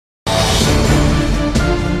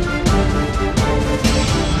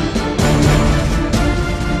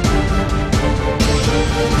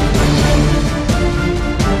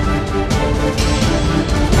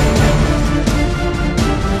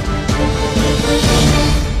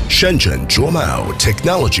Shenzhen ZhuoMao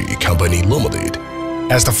Technology Company Limited,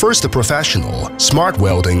 as the first professional smart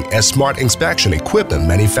welding and smart inspection equipment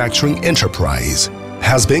manufacturing enterprise,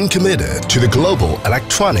 has been committed to the global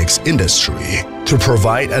electronics industry to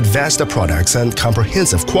provide advanced products and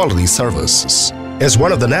comprehensive quality services as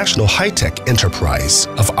one of the national high-tech enterprise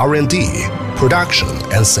of R&D, production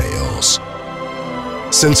and sales.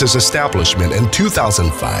 Since its establishment in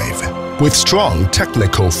 2005, with strong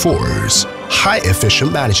technical force,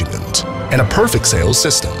 high-efficient management, and a perfect sales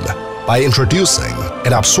system, by introducing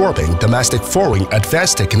and absorbing domestic foreign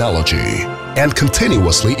advanced technology and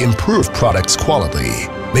continuously improve products quality,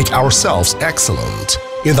 make ourselves excellent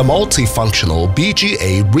in the multifunctional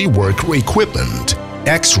BGA rework equipment,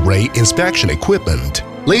 X-ray inspection equipment,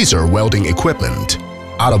 laser welding equipment,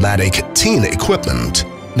 automatic tin equipment,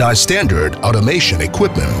 non-standard automation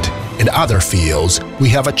equipment, and other fields. We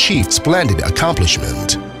have achieved splendid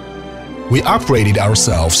accomplishment. We upgraded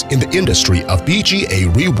ourselves in the industry of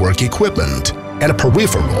BGA rework equipment and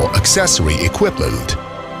peripheral accessory equipment.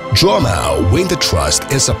 ZhuoMao win the trust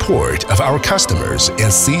and support of our customers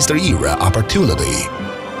and seize the era opportunity,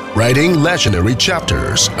 writing legendary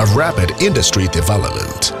chapters of rapid industry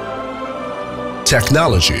development.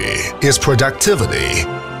 Technology is productivity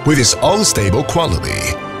with its own stable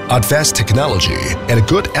quality, advanced technology, and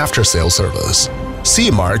good after-sales service.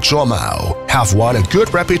 Seamark ZhuoMao have won a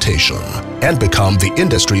good reputation and become the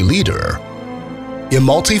industry leader. In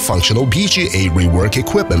multifunctional BGA rework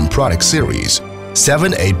equipment product series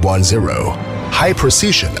 7810,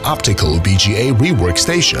 high-precision optical BGA rework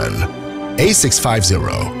station,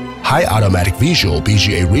 A650, high automatic visual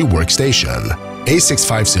BGA rework station,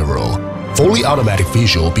 A650, fully automatic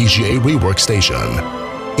visual BGA rework station.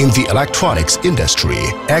 In the electronics industry,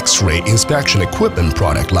 X-ray inspection equipment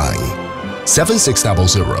product line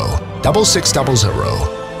 7600,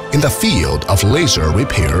 6600. In the field of laser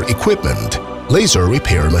repair equipment, laser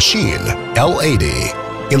repair machine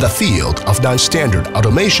L80. In the field of non-standard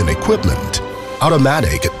automation equipment,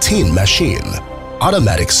 automatic tin machine,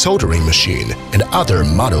 automatic soldering machine, and other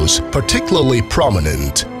models particularly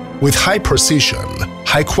prominent, with high precision,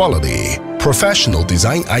 high quality, professional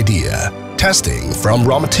design idea, testing from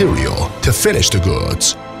raw material to finished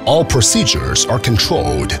goods. All procedures are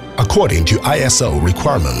controlled according to ISO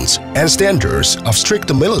requirements and standards of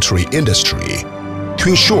strict military industry to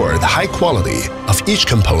ensure the high quality of each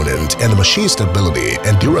component and the machine stability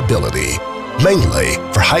and durability, mainly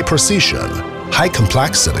for high precision, high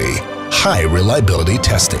complexity, high reliability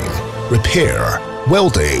testing, repair,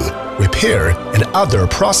 welding, repair, and other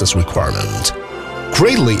process requirements,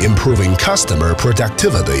 greatly improving customer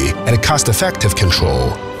productivity and cost-effective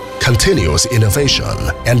control. Continuous innovation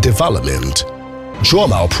and development.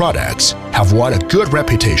 ZhuoMao products have won a good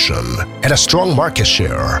reputation and a strong market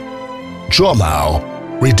share.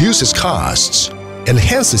 ZhuoMao reduces costs,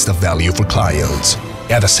 enhances the value for clients,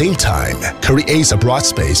 at the same time creates a broad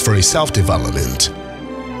space for its self-development.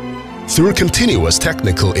 Through continuous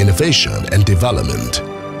technical innovation and development,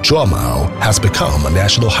 ZhuoMao has become a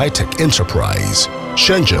national high-tech enterprise,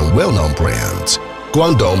 Shenzhen well-known brands,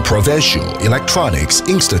 Guangdong Provincial Electronics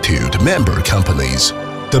Institute member companies,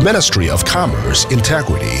 the Ministry of Commerce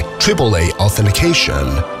Integrity AAA Authentication,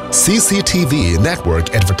 CCTV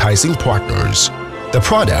network advertising partners. The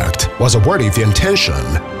product was awarded the intention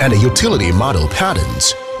and utility model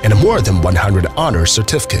patents and more than 100 honor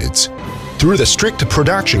certificates. Through the strict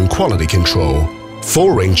production quality control,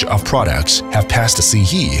 full range of products have passed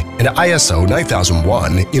CE and ISO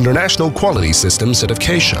 9001 International Quality System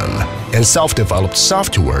certification and self-developed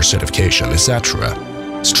software certification,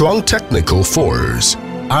 etc. Strong technical force,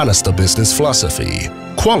 honest business philosophy,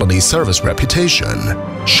 quality service reputation,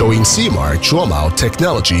 showing Seamark ZhuoMao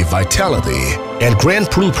technology vitality and grand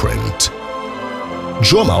blueprint.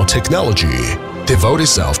 ZhuoMao Technology devote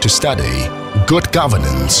itself to study, good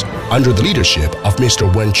governance under the leadership of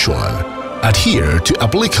Mr. Wen Chuan, adhere to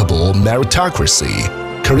applicable meritocracy,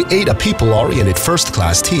 create a people-oriented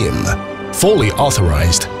first-class team, fully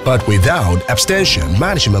authorized but without abstention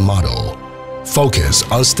management model, focus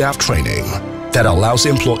on staff training that allows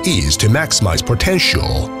employees to maximize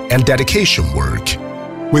potential and dedication work.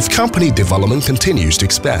 With company development continues to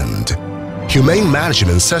expand, humane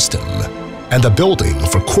management system, and the building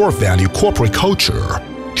for core value corporate culture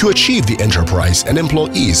to achieve the enterprise and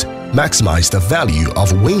employees maximize the value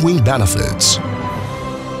of win-win benefits.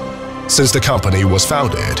 Since the company was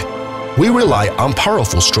founded, we rely on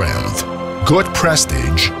powerful strength, good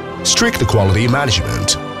prestige, strict quality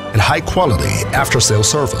management, and high-quality after-sales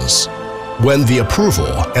service. When the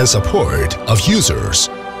approval and support of users,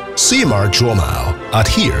 Seamark ZhuoMao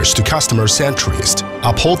adheres to customer centrist,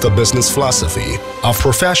 uphold the business philosophy of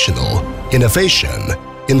professional, innovation,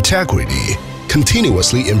 integrity,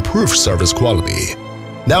 continuously improve service quality.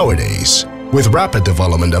 Nowadays, with rapid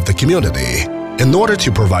development of the community, in order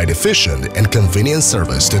to provide efficient and convenient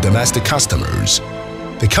service to domestic customers,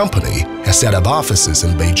 the company has set up offices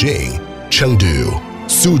in Beijing, Chengdu,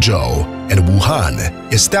 Suzhou, and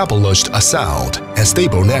Wuhan, established a sound and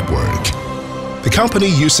stable network. The company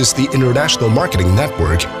uses the international marketing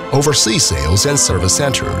network, overseas sales and service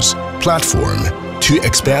centers, platform to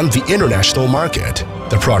expand the international market.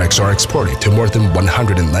 The products are exported to more than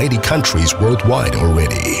 190 countries worldwide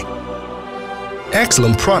already.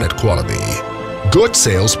 Excellent product quality, good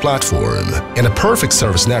sales platform, and a perfect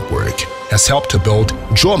service network has helped to build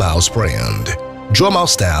ZhuoMao's brand. ZhuoMao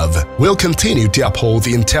staff will continue to uphold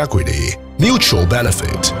the integrity, mutual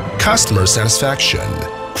benefit, customer satisfaction,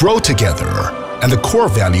 grow together, and the core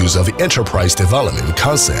values of enterprise development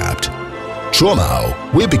concept.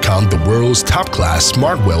 ZhuoMao will become the world's top-class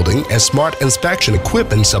smart welding and smart inspection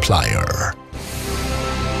equipment supplier.